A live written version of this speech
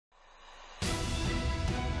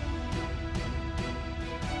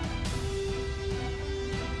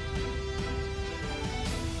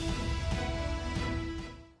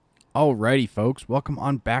Alrighty, folks, welcome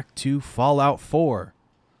on back to Fallout 4.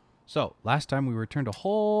 So, last time we returned a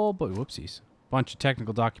whole bunch of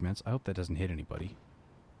technical documents. I hope that doesn't hit anybody.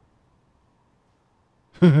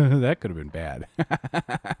 That could have been bad.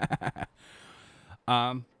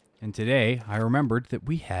 And today I remembered that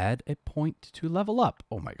we had a point to level up.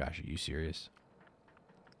 Oh my gosh, are you serious?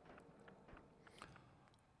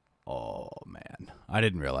 Oh man, I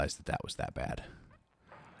didn't realize that that was that bad.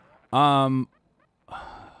 I'm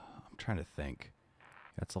trying to think.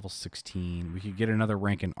 That's level 16. We could get another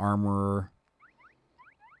rank in armor.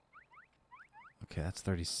 Okay, that's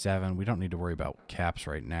 37. We don't need to worry about caps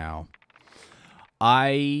right now.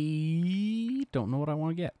 I don't know what I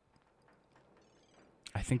want to get.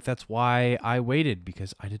 I think that's why I waited,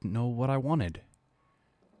 because I didn't know what I wanted.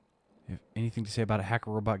 If anything to say about a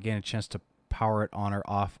hacker robot gain a chance to power it on or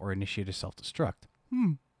off or initiate a self-destruct.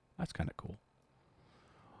 That's kind of cool.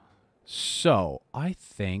 So, I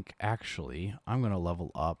think, actually, I'm going to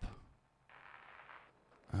level up.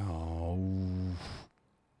 Oh,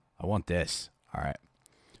 I want this. All right.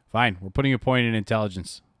 Fine. We're putting a point in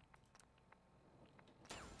intelligence.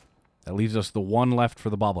 That leaves us the one left for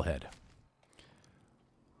the bobblehead.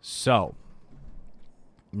 So,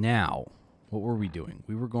 now, what were we doing?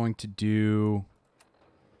 We were going to do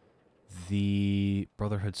the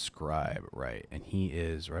Brotherhood Scribe, right? And he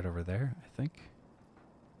is right over there, I think.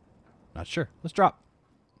 Not sure. Let's drop.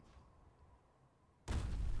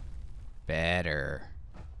 Better.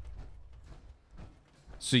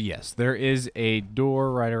 So yes, there is a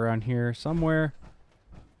door right around here somewhere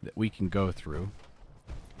that we can go through.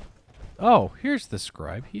 Oh, here's the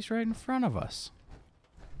scribe. He's right in front of us.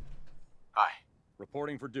 Hi.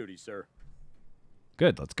 Reporting for duty, sir.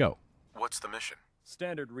 Good, let's go. What's the mission?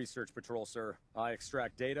 Standard research patrol, sir. I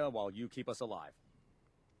extract data while you keep us alive.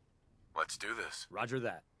 Let's do this. Roger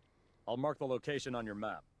that. I'll mark the location on your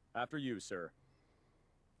map. After you, sir.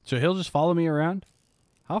 So he'll just follow me around?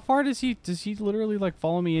 How far does he literally like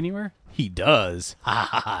follow me anywhere? He does. Ha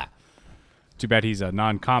ha ha. Too bad he's a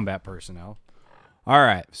non-combat personnel. All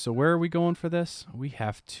right, so where are we going for this? We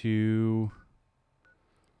have to...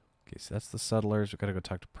 Okay, so that's the settlers. We've got to go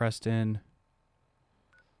talk to Preston.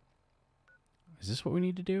 Is this what we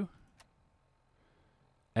need to do?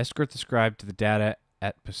 Escort the scribe to the data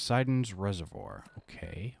at Poseidon's Reservoir.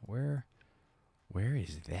 Okay, where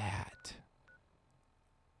is that?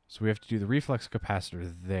 So we have to do the reflex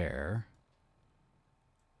capacitor there.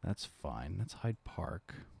 That's fine. That's Hyde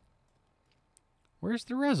Park. Where's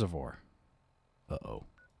the reservoir? Uh-oh.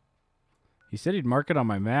 He said he'd mark it on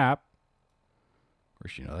my map. Of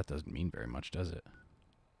course, you know, that doesn't mean very much, does it?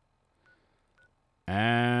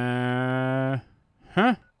 Huh?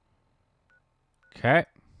 Okay.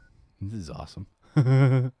 This is awesome.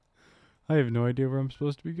 I have no idea where I'm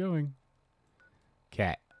supposed to be going.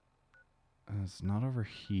 Okay. It's not over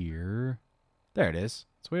here. There it is.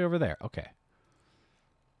 It's way over there. Okay.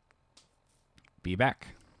 Be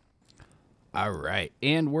back. All right.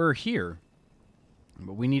 And we're here.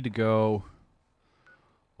 But we need to go...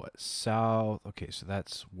 What? South... Okay, so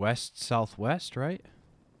that's west-southwest, right?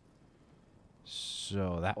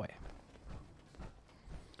 So, that way.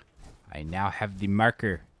 I now have the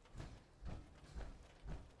marker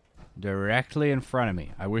directly in front of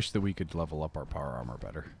me. I wish that we could level up our power armor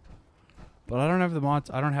better. But I don't have the mods.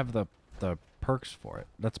 I don't have the perks for it.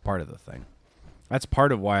 That's part of the thing. That's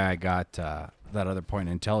part of why I got that other point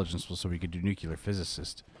in intelligence, was so we could do nuclear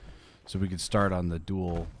physicist. So we could start on the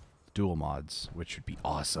dual mods, which would be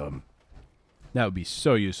awesome. That would be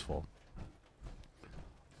so useful.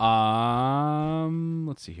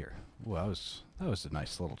 Let's see here. Ooh, that was a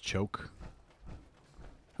nice little choke.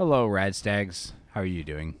 Hello, Radstags. How are you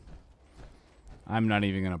doing? I'm not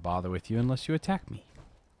even going to bother with you unless you attack me.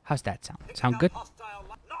 How's that sound? Sound good? Not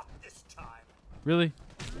this time. Really?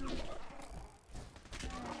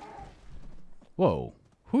 Whoa.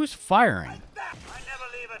 Who's firing? I never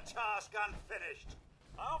leave a task unfinished.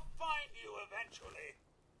 I'll find you eventually.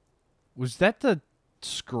 Was that the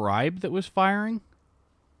scribe that was firing?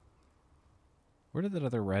 Where did that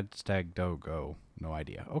other red stag doe go? No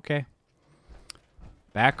idea. Okay.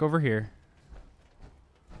 Back over here.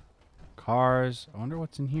 Cars. I wonder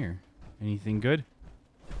what's in here. Anything good?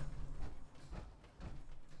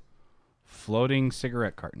 Floating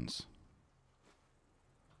cigarette cartons.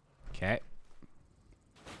 Okay.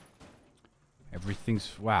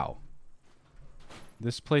 Everything's... Wow.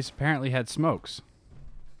 This place apparently had smokes.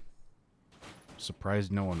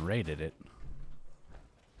 Surprised no one raided it.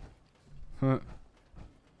 Huh.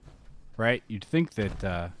 Right? You'd think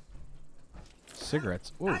that,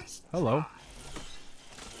 cigarettes... Oh, hello.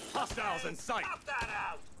 Hostiles in sight. Pop that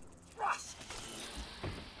out. Rust.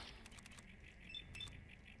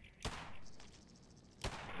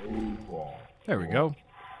 There we go.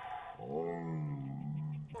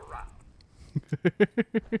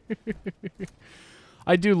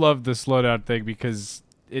 I do love the slowdown thing because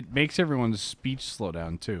it makes everyone's speech slow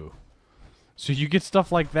down too. So you get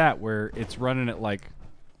stuff like that where it's running at like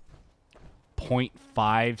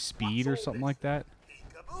 0.5 speed or something like that.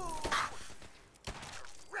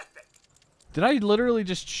 Did I literally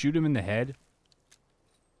just shoot him in the head?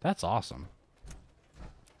 That's awesome.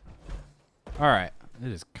 Alright.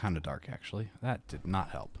 It is kind of dark, actually. That did not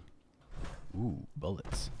help. Ooh,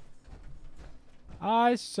 bullets.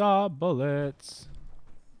 I saw bullets.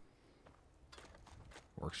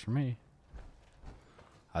 Works for me.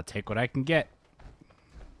 I'll take what I can get.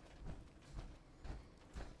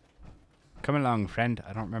 Come along, friend.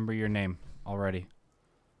 I don't remember your name already.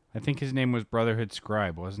 I think his name was Brotherhood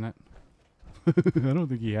Scribe, wasn't it? I don't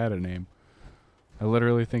think he had a name. I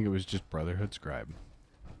literally think it was just Brotherhood Scribe.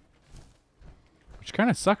 Which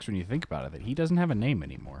kind of sucks when you think about it, that he doesn't have a name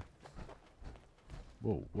anymore.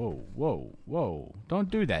 Whoa, whoa, whoa, whoa.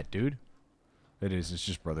 Don't do that, dude. It's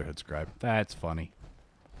just Brotherhood Scribe. That's funny.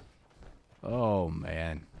 Oh,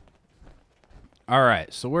 man.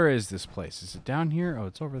 Alright, so where is this place? Is it down here? Oh,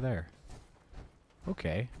 it's over there.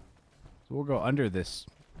 Okay. So we'll go under this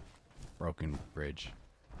broken bridge.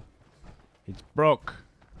 It's broke.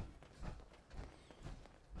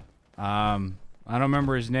 I don't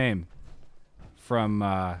remember his name. From,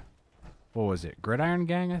 what was it? Gridiron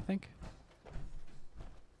Gang, I think?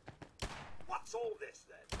 What's all this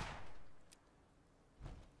then?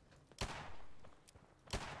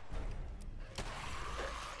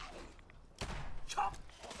 Chop!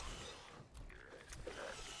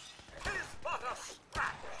 Tis but a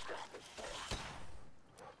scratch.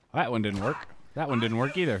 That one didn't work. That one didn't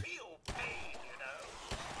work either. Feel pain, you know.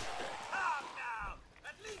 Come now,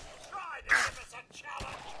 at least try to give us a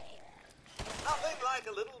challenge. Nothing like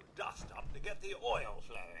a little dust up to get the oil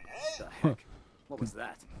flowing, eh? The heck? What was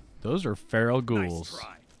that? Those are feral Nice ghouls.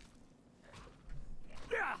 try.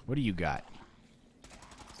 What do you got?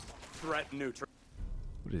 Threat neutral.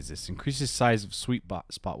 What is this? Increases size of sweet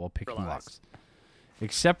spot while picking Realize. locks.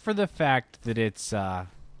 Except for the fact that it's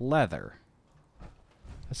leather.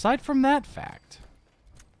 Aside from that fact.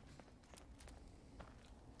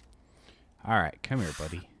 Alright, come here,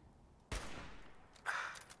 buddy.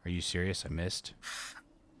 Are you serious? I missed.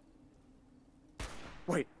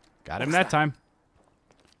 Wait. Got him that time.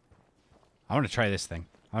 I want to try this thing.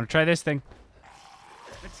 I want to try this thing.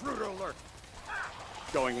 Intruder alert.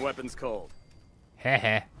 Going weapons cold.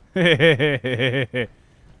 Heh. And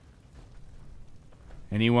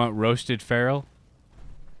you want roasted feral?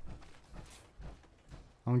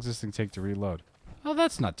 How long does this thing take to reload? Oh,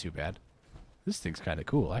 that's not too bad. This thing's kind of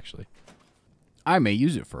cool, actually. I may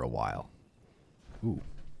use it for a while. Ooh.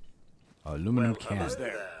 Aluminum can. Who's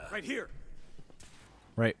there? Right here.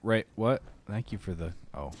 Right. What? Thank you for the...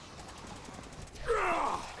 Oh.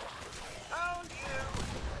 Found you.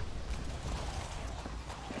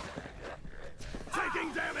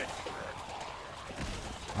 Taking damage.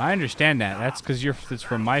 I understand that. That's because it's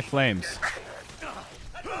from my flames.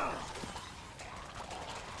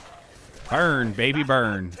 Burn, baby,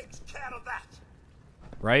 burn. Takes care of that.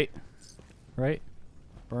 Right?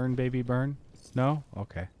 Burn, baby, burn? No?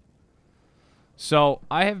 Okay. So,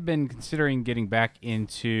 I have been considering getting back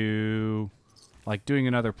into, like, doing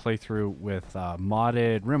another playthrough with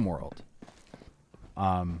modded RimWorld.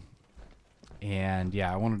 And,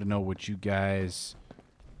 yeah, I wanted to know what you guys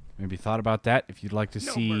maybe thought about that. If you'd like to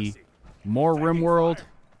No see mercy. more RimWorld.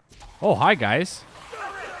 Oh, hi, guys.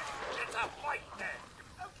 It's a fight then.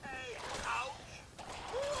 Okay, ouch.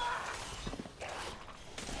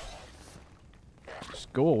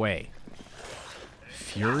 Just go away.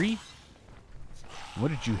 Fury? What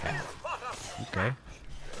did you have? Okay.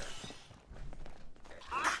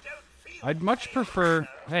 I don't feel I'd much prefer...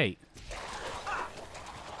 Hey.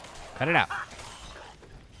 Cut it out.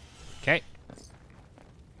 Okay.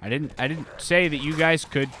 I didn't say that you guys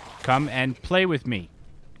could come and play with me.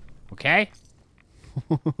 Okay?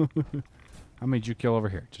 How many did you kill over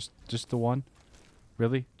here? Just the one?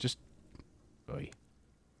 Really? Just... Oy.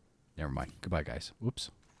 Never mind. Goodbye, guys. Whoops.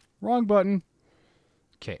 Wrong button.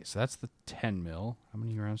 Okay, so that's the 10 mil. How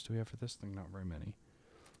many rounds do we have for this thing? Not very many.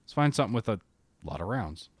 Let's find something with a lot of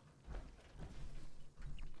rounds.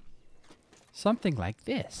 Something like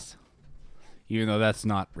this. Even though that's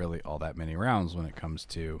not really all that many rounds when it comes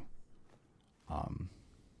to...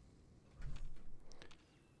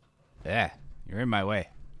 you're in my way.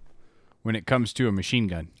 When it comes to a machine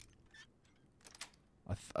gun.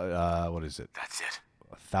 What is it? That's it.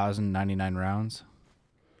 1,099 rounds?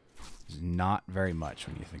 Is not very much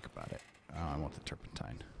when you think about it. Oh, I want the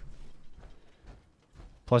turpentine.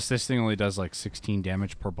 Plus, this thing only does like 16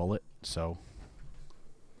 damage per bullet, so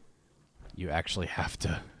you actually have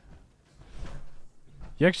to...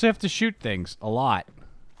 You actually have to shoot things a lot.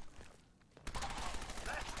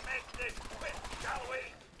 Let's make this quick, shall we?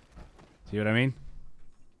 See what I mean?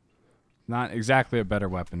 Not exactly a better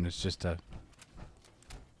weapon, it's just a...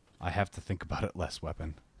 I have to think about it less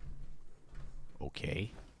weapon.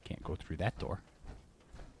 Okay. Can't go through that door.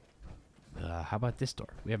 How about this door?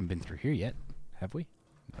 We haven't been through here yet, have we?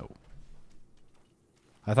 No.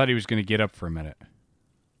 I thought he was going to get up for a minute.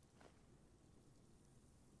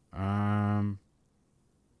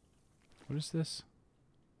 What is this?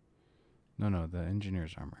 No, the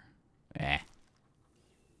engineer's armor.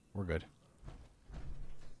 We're good.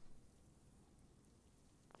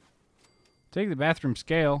 Take the bathroom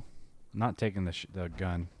scale. I'm not taking the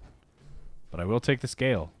gun. But I will take the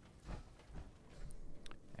scale.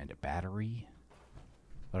 And a battery.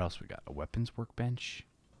 What else we got? A weapons workbench.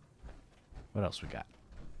 What else we got?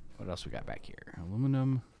 What else we got back here?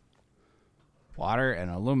 Aluminum. Water and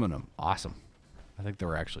aluminum. Awesome. I think there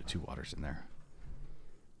were actually 2 waters in there.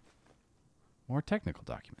 More technical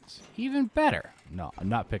documents. Even better. No, I'm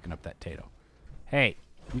not picking up that Tato. Hey,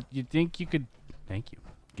 you think you could... Thank you.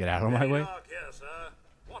 Get out of my way. Dark here, sir.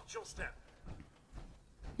 Watch your step.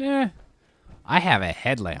 I have a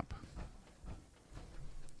headlamp.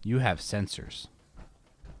 You have sensors.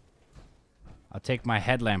 I'll take my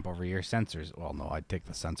headlamp over your sensors. Well, no, I'd take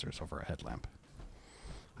the sensors over a headlamp.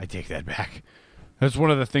 I take that back. That's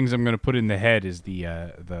one of the things I'm going to put in the head is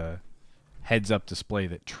the heads-up display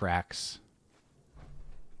that tracks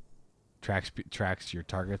your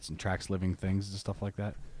targets and tracks living things and stuff like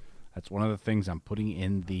that. That's one of the things I'm putting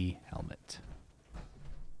in the helmet.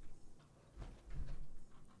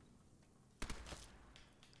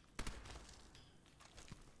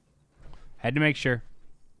 Had to make sure.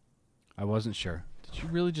 I wasn't sure. Did you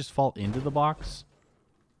really just fall into the box?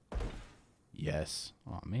 Yes.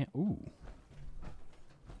 Oh, man. Ooh.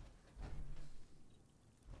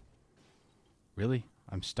 Really?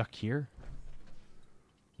 I'm stuck here?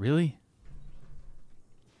 Really?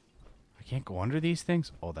 I can't go under these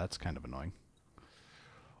things? Oh, that's kind of annoying.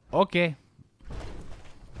 Okay.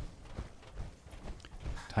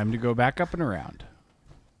 Time to go back up and around.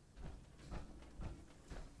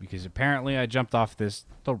 Because apparently I jumped off this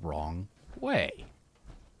the wrong way.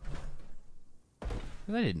 I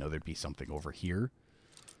didn't know there'd be something over here.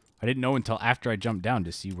 I didn't know until after I jumped down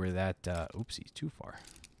to see where that... oopsie, too far.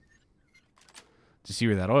 To see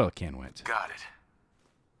where that oil can went. Got it.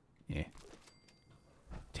 Yeah.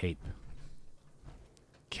 Tape.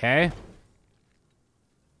 Okay.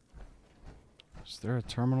 Is there a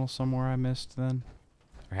terminal somewhere I missed then?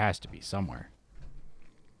 There has to be somewhere.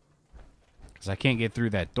 Because I can't get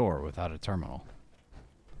through that door without a terminal.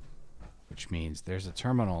 Which means there's a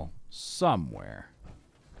terminal somewhere.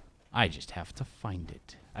 I just have to find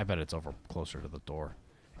it. I bet it's over closer to the door.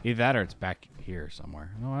 Either that or it's back here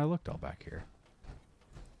somewhere. No, I looked all back here.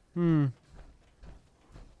 I don't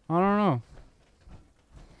know.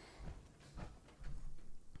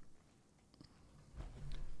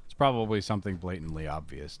 It's probably something blatantly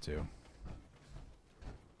obvious, too.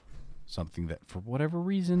 Something that, for whatever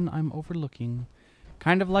reason, I'm overlooking.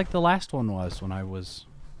 Kind of like the last one was when I was...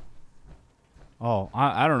 Oh,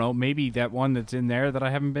 I don't know. Maybe that one that's in there that I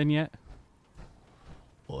haven't been yet?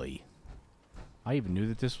 Boy. I even knew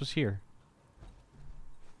that this was here.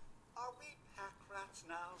 Are we pack rats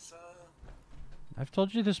now, sir? I've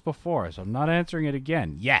told you this before, so I'm not answering it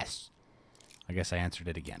again. Yes! I guess I answered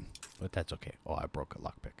it again. But that's okay. Oh, I broke a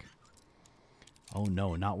lockpick. Oh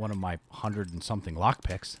no, not one of my 100-and-something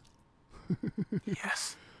lockpicks.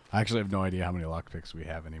 Yes. I actually have no idea how many lockpicks we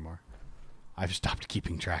have anymore. I've stopped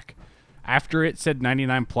keeping track. After it said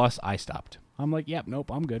 99 plus, I stopped. I'm like, yep,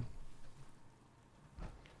 nope, I'm good.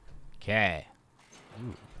 Okay.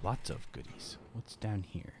 Ooh, lots of goodies. What's down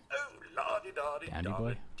here? Oh, lardy-dardy, Dandy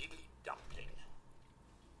boy? diddly dumpling.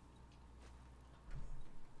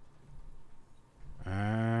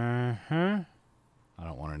 Uh-huh. I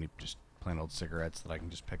don't want any just plain old cigarettes that I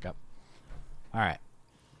can just pick up. All right.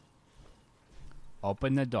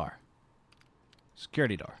 Open the door.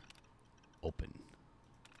 Security door. Open.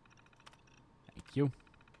 Thank you.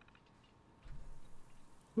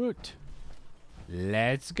 Woot.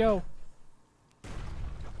 Let's go.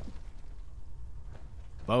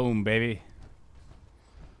 Boom, baby.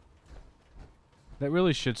 That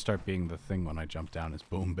really should start being the thing when I jump down is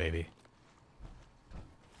boom, baby.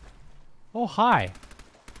 Oh, hi.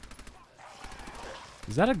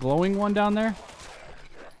 Is that a glowing one down there?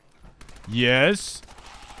 Yes.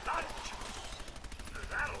 Lunch.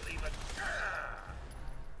 That'll leave a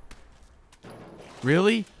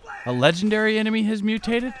Really? A legendary enemy has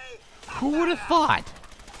mutated? Who would have thought?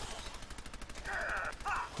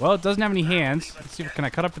 Well, it doesn't have any hands. Let's see, can I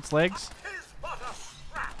cut up its legs? Here's but a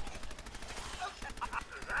scratch.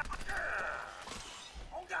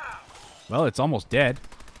 On down. Well, it's almost dead.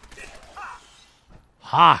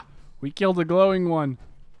 Ha! We killed a glowing one.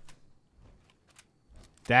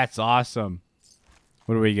 That's awesome.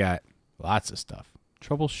 What do we got? Lots of stuff.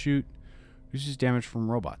 Troubleshoot. Reduces damage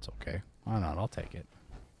from robots. Okay. Why not? I'll take it.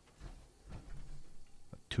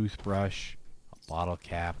 A toothbrush. A bottle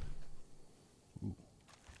cap. Ooh.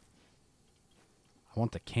 I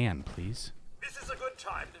want the can, please. This is a good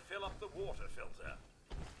time to fill up the water filter.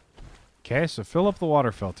 Okay, so fill up the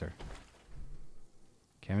water filter.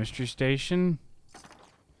 Chemistry station.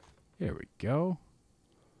 Here we go.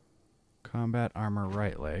 Combat armor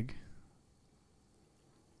right leg.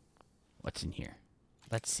 What's in here?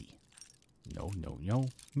 Let's see. No, no, no,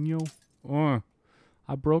 no. Oh,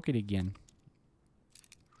 I broke it again.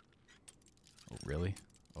 Oh, really?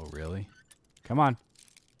 Oh, really? Come on.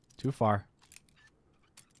 Too far.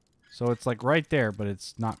 So it's like right there, but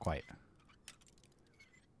it's not quite.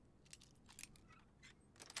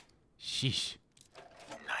 Sheesh.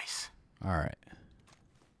 Nice. All right.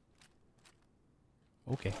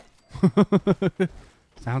 Okay.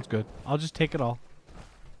 Sounds good. I'll just take it all.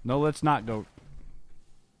 No, let's not go.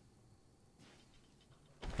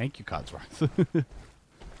 Thank you, Codsworth.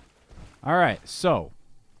 All right, so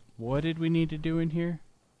what did we need to do in here?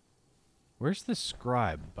 Where's the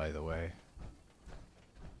scribe, by the way?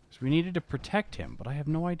 So we needed to protect him, but I have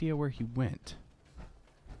no idea where he went.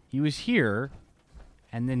 He was here,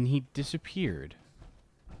 and then he disappeared.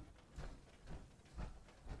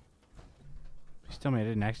 Please tell me I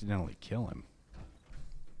didn't accidentally kill him.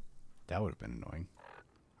 That would have been annoying.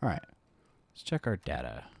 All right, let's check our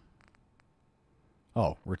data.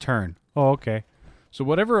 Oh, return. Oh, okay. So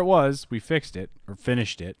whatever it was, we fixed it, or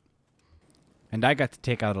finished it. And I got to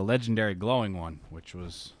take out a legendary glowing one, which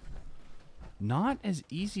was not as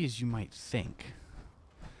easy as you might think.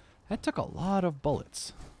 That took a lot of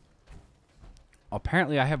bullets.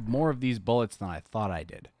 Apparently, I have more of these bullets than I thought I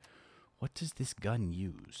did. What does this gun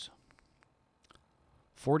use?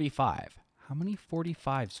 45. How many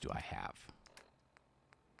 45s do I have?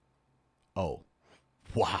 Oh.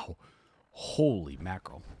 Wow. Holy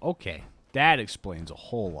mackerel. Okay. That explains a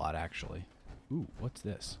whole lot, actually. Ooh, what's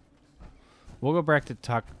this? We'll go back to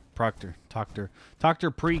Dr.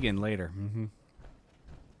 Pregan later. Mm-hmm.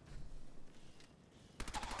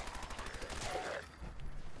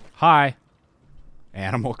 Hi.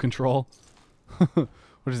 Animal control. What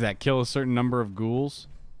does that? Kill a certain number of ghouls?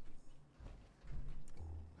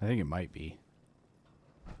 I think it might be.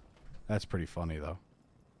 That's pretty funny, though.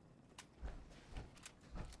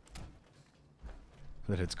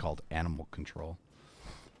 That it's called animal control.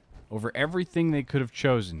 Over everything they could have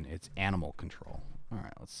chosen, it's animal control. All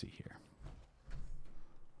right, let's see here.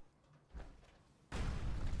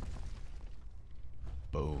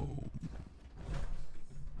 Boom.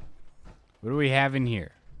 What do we have in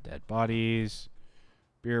here? Dead bodies,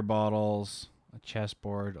 beer bottles, a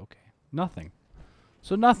chessboard. Okay, nothing.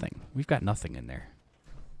 So nothing. We've got nothing in there.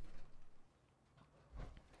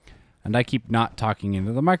 And I keep not talking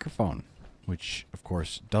into the microphone, which, of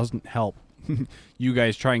course, doesn't help you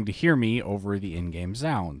guys trying to hear me over the in-game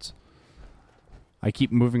sounds. I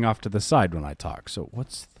keep moving off to the side when I talk. So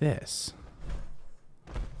what's this?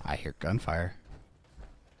 I hear gunfire.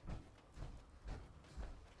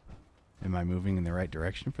 Am I moving in the right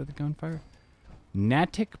direction for the gunfire?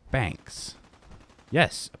 Natick Banks.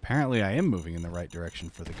 Yes, apparently I am moving in the right direction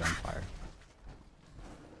for the gunfire.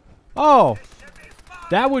 Oh!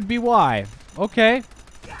 That would be why. Okay.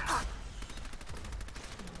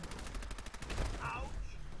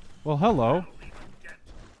 Well, hello.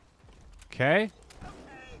 Okay.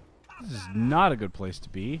 This is not a good place to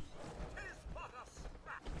be.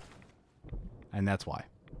 And that's why.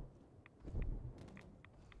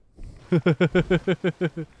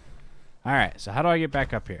 Alright, so how do I get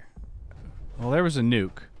back up here? Well, there was a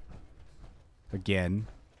nuke. Again.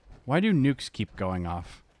 Why do nukes keep going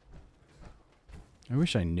off? I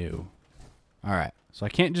wish I knew. Alright, so I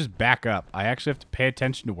can't just back up. I actually have to pay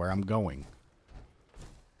attention to where I'm going.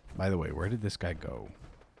 By the way, where did this guy go?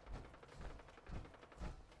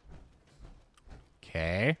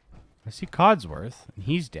 Okay. I see Codsworth, and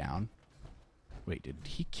he's down. Wait, did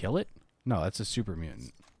he kill it? No, that's a super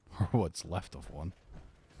mutant. Or what's left of one.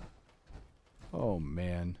 Oh,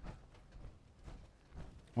 man.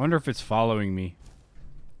 I wonder if it's following me.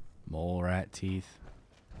 Mole rat teeth.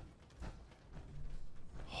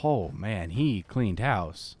 Oh, man, he cleaned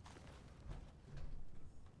house.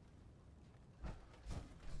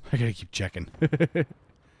 I gotta keep checking.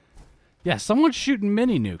 Yeah, someone's shooting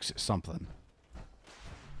mini nukes at something.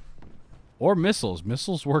 Or missiles.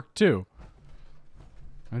 Missiles work too.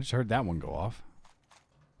 I just heard that one go off.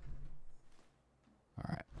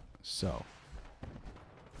 Alright, so.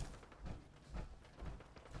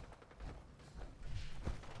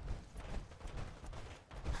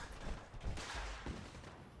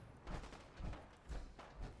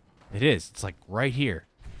 It is. It's like right here.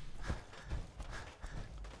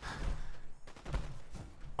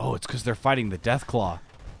 Oh, it's because they're fighting the Deathclaw,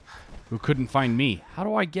 who couldn't find me. How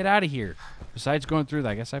do I get out of here? Besides going through that,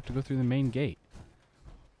 I guess I have to go through the main gate.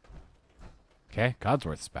 Okay,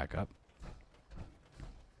 Codsworth's back up.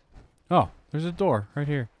 Oh, there's a door right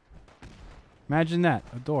here. Imagine that,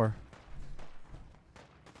 a door.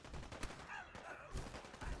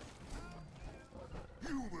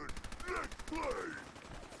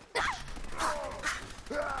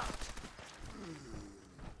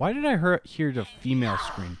 Why did I hear the female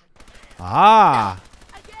scream? Ah!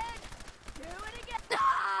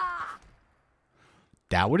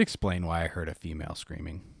 That would explain why I heard a female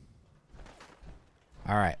screaming.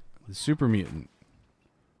 Alright, the super mutant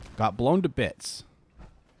got blown to bits.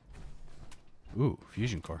 Ooh,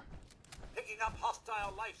 fusion core. Picking up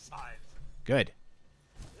hostile life signs. Good.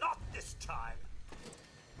 Not this time.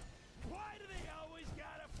 Why do they always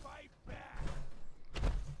gotta fight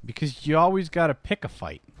back? Because you always gotta pick a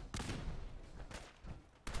fight.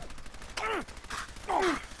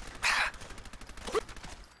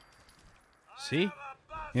 See?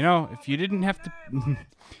 You know, if you didn't have to...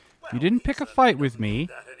 if you didn't pick a fight with me,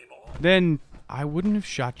 then I wouldn't have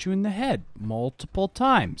shot you in the head multiple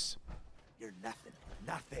times. You're nothing.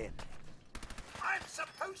 Nothing. I'm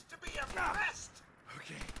supposed to be impressed.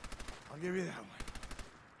 Okay. I'll give you that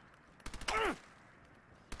one.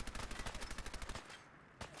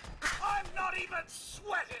 I'm not even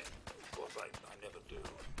sweating. Of course, I never do.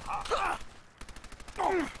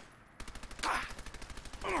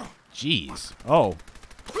 Jeez. Oh.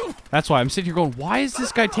 That's why I'm sitting here going, why is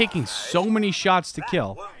this guy taking so many shots to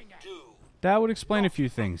kill? Won't do. That would explain a few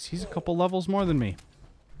things. He's a couple levels more than me.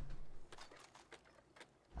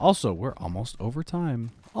 Also, we're almost over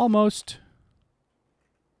time. Almost.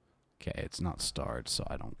 Okay, it's not starred, so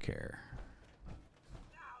I don't care.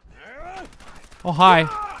 Oh, hi.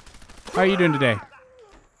 How are you doing today?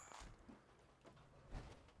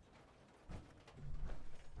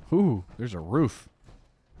 Ooh, there's a roof.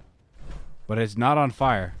 But it's not on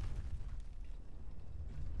fire.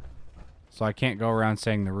 So I can't go around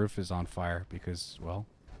saying the roof is on fire because, well,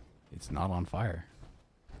 it's not on fire.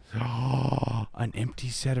 An empty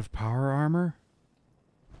set of power armor?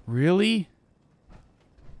 Really?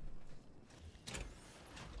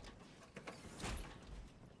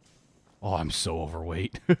 Oh, I'm so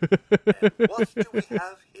overweight. What do we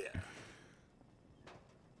have here?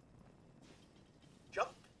 Junk,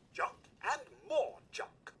 junk, and more junk.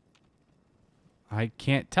 I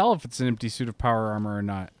can't tell if it's an empty suit of power armor or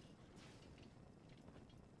not.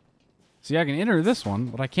 See, I can enter this one,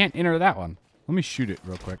 but I can't enter that one. Let me shoot it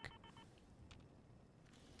real quick.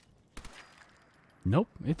 Nope,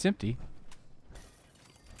 it's empty.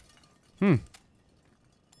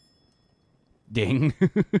 Ding.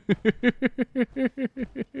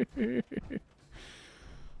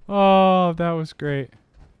 Oh, that was great.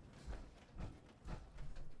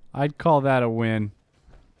 I'd call that a win.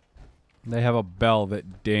 They have a bell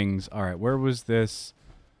that dings. All right, where was this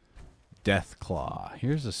Deathclaw?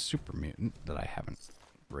 Here's a super mutant that I haven't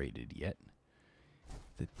raided yet.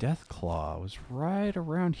 The Deathclaw was right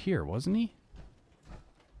around here, wasn't he?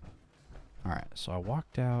 All right, so I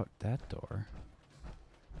walked out that door.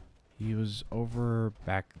 He was over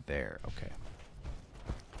back there. Okay.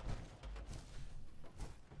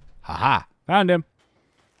 Haha! Found him!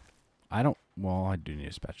 Well, I do need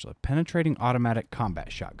a spatula. Penetrating automatic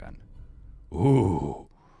combat shotgun. Ooh.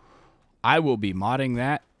 I will be modding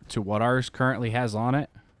that to what ours currently has on it.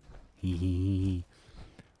 In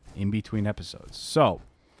between episodes. So,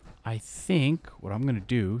 I think what I'm going to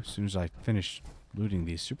do, as soon as I finish looting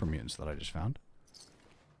these super mutants that I just found,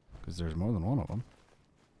 because there's more than one of them,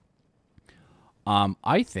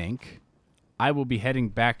 I think I will be heading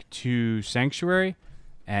back to Sanctuary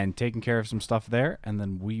and taking care of some stuff there, and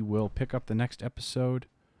then we will pick up the next episode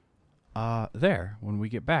there when we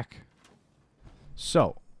get back.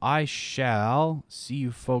 So, I shall see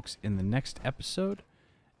you folks in the next episode,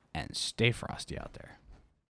 and stay frosty out there.